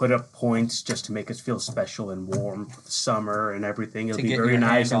going to put up points just to make us feel special and warm for the summer and everything. It'll be very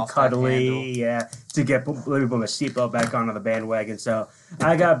nice and cuddly. Yeah, to get put my seatbelt back onto the bandwagon. So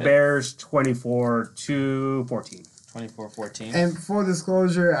I got Bears 24-14. 24-14. And full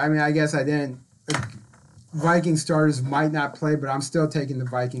disclosure, I mean, I guess I didn't... Viking starters might not play, but I'm still taking the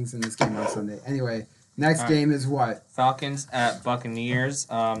Vikings in this game on Sunday. Anyway, next game is what? Falcons at Buccaneers.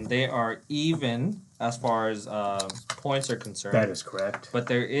 They are even as far as points are concerned. That is correct. But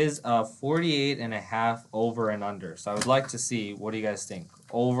there is a 48.5 over and under. So I would like to see, what do you guys think?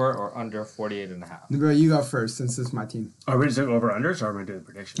 Over or under 48.5? Nabil, you go first since this is my team. Are we just doing over-unders or are we doing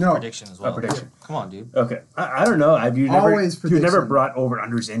predictions? No. Prediction as well. Prediction. Come on, dude. Okay. I don't know. You've never brought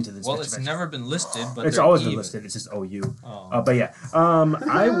over-unders into this. Well, it's never been listed, but it's always been listed. It's just OU. Oh. But yeah.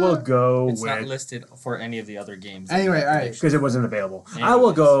 I will go it's not listed for any of the other games. Anyway, all right. Because it wasn't available. I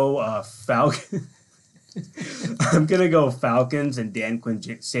will go Falcons. I'm going to go Falcons and Dan Quinn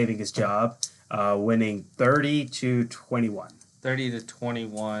saving his job, winning 30-21.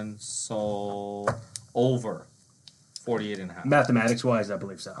 30-21, so over 48.5. Mathematics-wise, I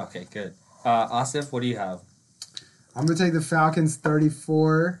believe so. Okay, good. Asif, what do you have? I'm going to take the Falcons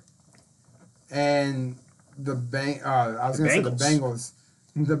 34 and the Bengals.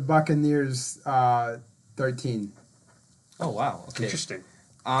 The Buccaneers 13. Oh, wow. Okay. Interesting.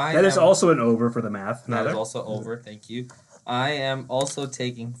 That is also an over for the math. That is also over. Thank you. I am also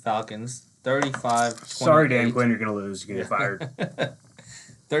taking Falcons 35-28. Sorry, Dan Quinn, you're going to lose. You're going to get fired.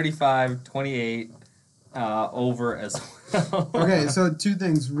 35-28 over as well. Okay, so 2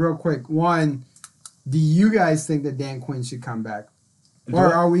 things real quick. One, do you guys think that Dan Quinn should come back?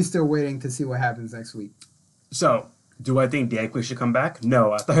 Or are we still waiting to see what happens next week? So, do I think Dan Quinn should come back?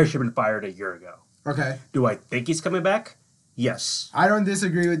 No, I thought he should have been fired a year ago. Okay. Do I think he's coming back? Yes. I don't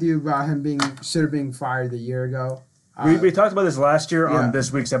disagree with you about him should have been fired a year ago. We talked about this last year on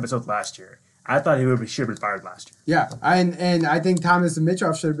this week's episode last year. I thought should have been fired last year. Yeah, and I think Thomas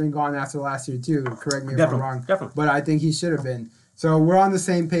Dimitrov should have been gone after last year too. Correct me if I'm wrong. Definitely. But I think he should have been. So we're on the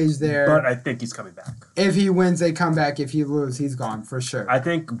same page there. But I think he's coming back. If he wins, they come back. If he loses, he's gone for sure. I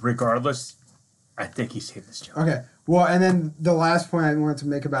think regardless, I think he saved this job. Okay. Well, and then the last point I wanted to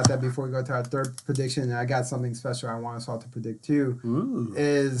make about that before we go to our third prediction, and I got something special I want us all to predict too,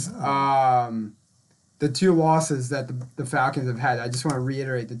 is the two losses that the Falcons have had. I just want to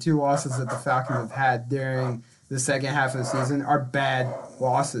reiterate, the two losses that the Falcons have had during the second half of the season are bad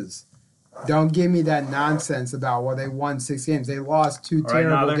losses. Don't give me that nonsense about, well, they won 6 games. They lost 2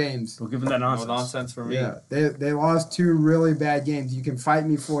 terrible games. We'll give them that nonsense. No nonsense for me. Yeah, they lost 2 really bad games. You can fight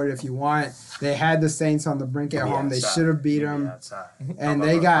me for it if you want. They had the Saints on the brink at home. They should have beat them. And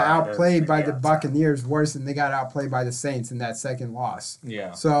they got outplayed by the Buccaneers worse than they got outplayed by the Saints in that second loss.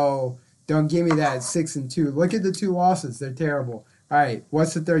 Yeah. So don't give me that 6-2. Look at the 2 losses. They're terrible. All right,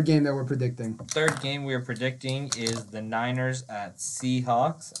 what's the third game that we're predicting? Third game we are predicting is the Niners at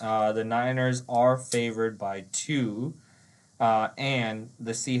Seahawks. The Niners are favored by 2, and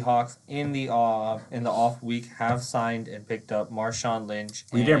the Seahawks in the off week have signed and picked up Marshawn Lynch.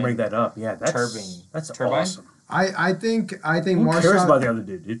 We didn't bring that up. Yeah, that's Turbine? Awesome. I think Who Marshawn cares about the other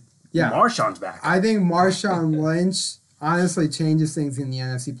dude? Yeah, Marshawn's back. I think Marshawn Lynch honestly changes things in the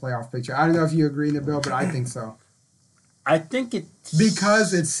NFC playoff picture. I don't know if you agree, Nabil, but I think so. I think it's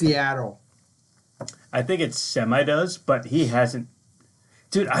because it's Seattle. I think it semi does, but he hasn't.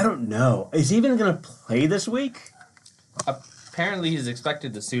 Dude, I don't know. Is he even going to play this week? Apparently, he's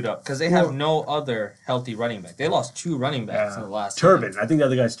expected to suit up because they have no other healthy running back. They lost 2 running backs in the last Turbin. game. I think the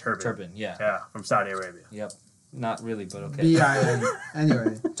other guy's Turbin. Turbin, yeah. Yeah, from Saudi Arabia. Yep. Not really, but okay. B-I-N.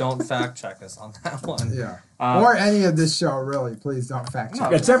 Anyway. Don't fact check us on that one. Yeah. Or any of this show, really. Please don't fact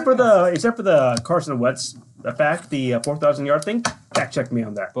check. Except for the Carson Wentz fact, the 4,000-yard thing. Fact check me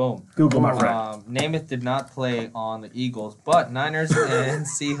on that. Boom. Google, my friend. Namath did not play on the Eagles, but Niners and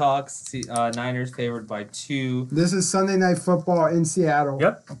Seahawks. Niners favored by 2. This is Sunday Night Football in Seattle.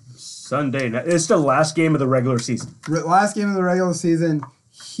 Yep. Sunday night. It's the last game of the regular season. Last game of the regular season.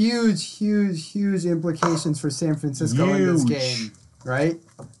 Huge implications for San Francisco in this game, right?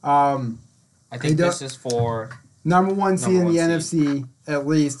 I think this is for number 1 seed in the NFC at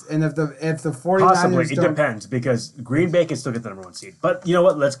least, and if the 49ers possibly it depends because Green Bay can still get the number 1 seed. But you know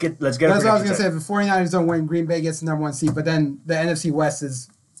what? Let's get. That's what I was gonna say. If the 49ers don't win, Green Bay gets the number 1 seed, but then the NFC West is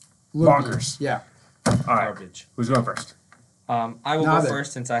bonkers. Yeah. All right. Garbage. Who's going first? I will go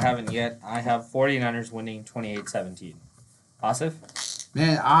first since I haven't yet. I have 49ers winning 28-17. Asif?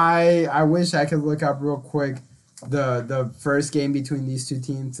 Man, I wish I could look up real quick the first game between these two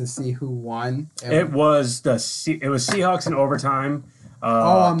teams to see who won. It was Seahawks in overtime.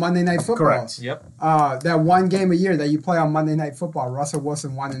 On Monday Night Football. Correct. Yep. That one game a year that you play on Monday Night Football. Russell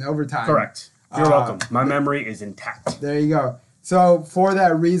Wilson won in overtime. Correct. You're welcome. My memory is intact. There you go. So for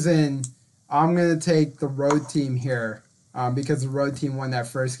that reason, I'm gonna take the road team here because the road team won that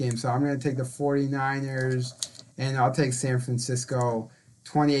first game. So I'm gonna take the 49ers, and I'll take San Francisco.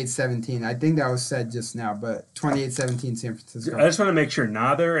 28-17. I think that was said just now, but 28-17 San Francisco. I just want to make sure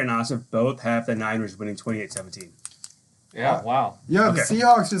Nader and Asif both have the Niners winning 28-17. Yeah, wow. The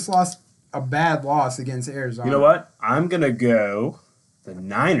Seahawks just lost a bad loss against Arizona. You know what? I'm going to go the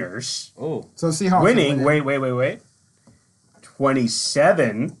Niners. Oh. So Seahawks winning. Wait.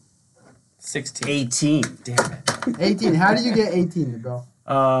 27 16. 18. Damn it. 18. How do you get 18 to go?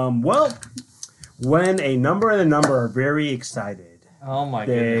 Well, when a number and a number are very excited. Oh my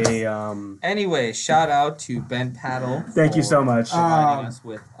goodness. Anyway, shout out to Ben Paddle. Thank you so much. Providing us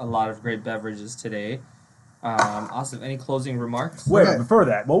with a lot of great beverages today. Asif, any closing remarks? Wait, before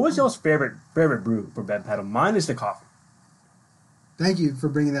that, what was y'all's favorite brew for Ben Paddle? Mine is the coffee. Thank you for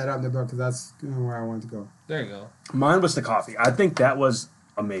bringing that up, Nabil, because that's where I wanted to go. There you go. Mine was the coffee. I think that was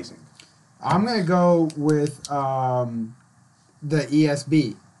amazing. I'm going to go with the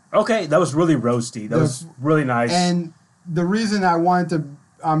ESB. Okay, that was really roasty. That was really nice. And the reason I wanted to,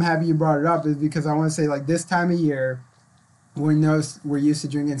 I'm happy you brought it up, is because I want to say, like, this time of year, we're used to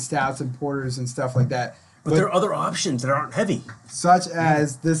drinking stouts and porters and stuff like that. But there are other options that aren't heavy. Such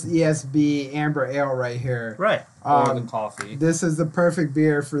as this ESB Amber Ale right here. Right. Or the coffee. This is the perfect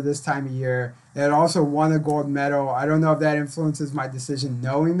beer for this time of year. It also won a gold medal. I don't know if that influences my decision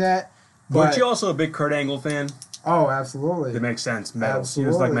knowing that. But weren't you also a big Kurt Angle fan? Oh, absolutely. That makes sense. Medals. Absolutely, He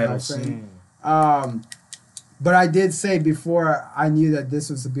was like medals. But I did say before I knew that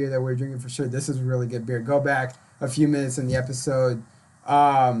this was the beer that we were drinking for sure, this is a really good beer. Go back a few minutes in the episode.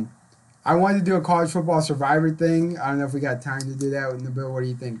 I wanted to do a college football survivor thing. I don't know if we got time to do that in the bill. What do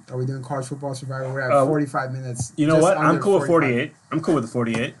you think? Are we doing college football survivor? We're at 45 minutes. You know what? I'm cool with 48. I'm cool with the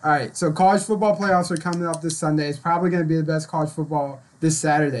 48. All right. So college football playoffs are coming up this Sunday. It's probably going to be the best college football this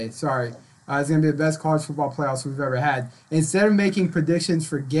Saturday. Sorry. It's going to be the best college football playoffs we've ever had. Instead of making predictions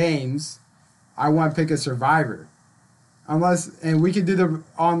for games, I want to pick a survivor. And we could do the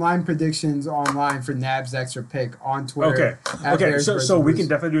online predictions online for Nab's extra pick on Twitter. Okay. So we can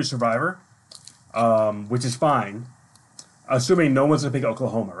definitely do a survivor, which is fine, assuming no one's gonna pick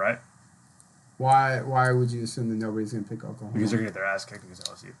Oklahoma, right? Why would you assume that nobody's gonna pick Oklahoma? Because they're gonna get their ass kicked against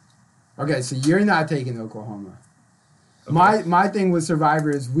LSU. Okay, so you're not taking Oklahoma. Okay. My thing with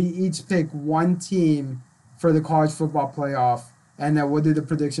survivor is we each pick one team for the college football playoff, and then we'll do the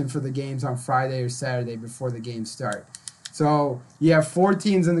prediction for the games on Friday or Saturday before the games start. So you have 4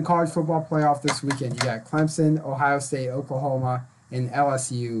 teams in the college football playoff this weekend. You got Clemson, Ohio State, Oklahoma, and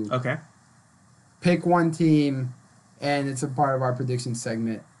LSU. Okay. Pick one team, and it's a part of our prediction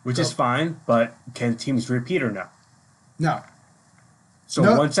segment. Which is fine, but can teams repeat or no? No. So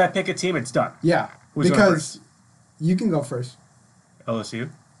No. once I pick a team, it's done. Yeah. Who's going because first? you can go first.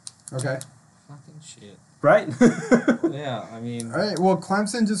 LSU. Okay. Fucking shit. Right? Yeah, I mean. All right. Well,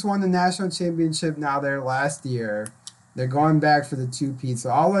 Clemson just won the national championship now their last year. They're going back for the 2-peat. So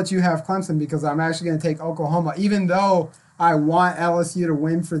I'll let you have Clemson because I'm actually going to take Oklahoma. Even though I want LSU to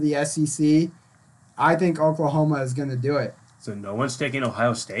win for the SEC, I think Oklahoma is going to do it. So no one's taking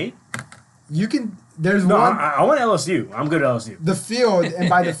Ohio State? You can. There's No, one. I want LSU. I'm good at LSU. The field, and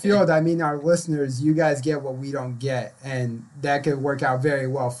by the field, I mean our listeners, you guys get what we don't get. And that could work out very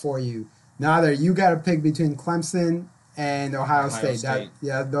well for you. Now, you got to pick between Clemson and Ohio State.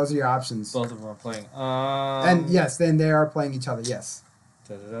 Those are your options. Both of them are playing. And yes, then they are playing each other. Yes.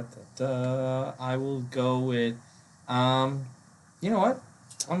 I will go with. You know what?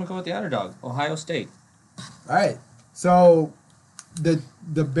 I'm gonna go with the underdog, Ohio State. All right. So, the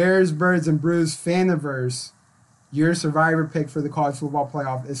Bears, Birds, and Brews Faniverse, your survivor pick for the college football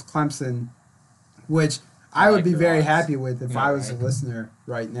playoff is Clemson, which I would be very happy with if I was a listener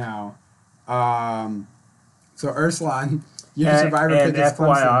right now. So Ursuline, your survivor pick is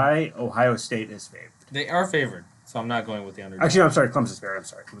Clemson. FYI, Ohio State is favored. They are favored, so I'm not going with the underdog. Actually, I'm sorry, Clemson's favored. I'm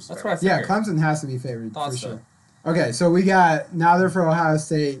sorry. That's what I figured. Yeah, Clemson has to be favored Thought for so. sure. Okay, so we got now they're for Ohio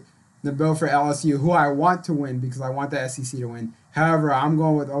State, the bill for LSU, who I want to win because I want the SEC to win. However, I'm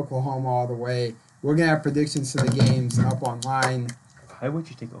going with Oklahoma all the way. We're gonna have predictions to the games up online Why would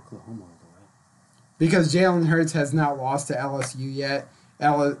you take Oklahoma all the way? because Jalen Hurts has not lost to LSU yet.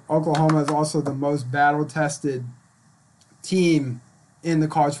 Oklahoma is also the most battle-tested team in the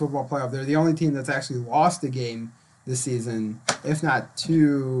college football playoff. They're the only team that's actually lost a game this season, if not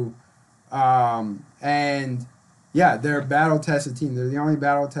 2. And yeah, they're a battle-tested team. They're the only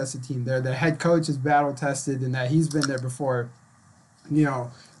battle-tested team there. The head coach is battle-tested in that he's been there before. You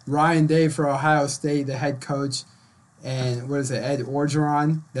know, Ryan Day for Ohio State, the head coach, and Ed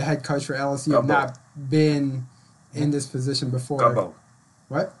Orgeron, the head coach for LSU, have not been in this position before. Gumbo.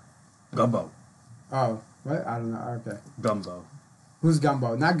 What? Gumbo. Oh, what? I don't know. Okay. Gumbo. Who's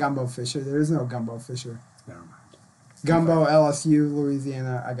Gumbo? Not Gumbo Fisher. There is no Gumbo Fisher. Never mind. Gumbo, LSU,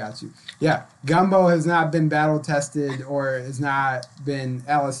 Louisiana. I got you. Yeah, Gumbo has not been battle tested or has not been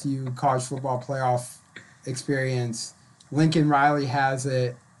LSU college football playoff experience. Lincoln Riley has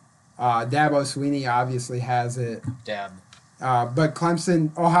it. Dabo Sweeney obviously has it. Dab. But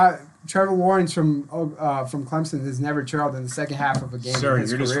Clemson, Trevor Lawrence from Clemson has never trailed in the second half of a game. Sir, in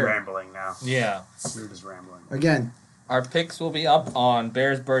his you're career. just rambling now. Yeah. You're just rambling. Again, Our picks will be up on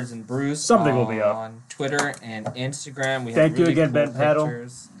Bears, Birds, and Brews. Something will be up. On Twitter and Instagram. We Thank have you really again, cool Bent Paddle.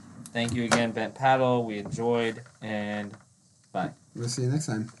 pictures. Thank you again, Bent Paddle. We enjoyed, and bye. we'll see you next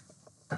time.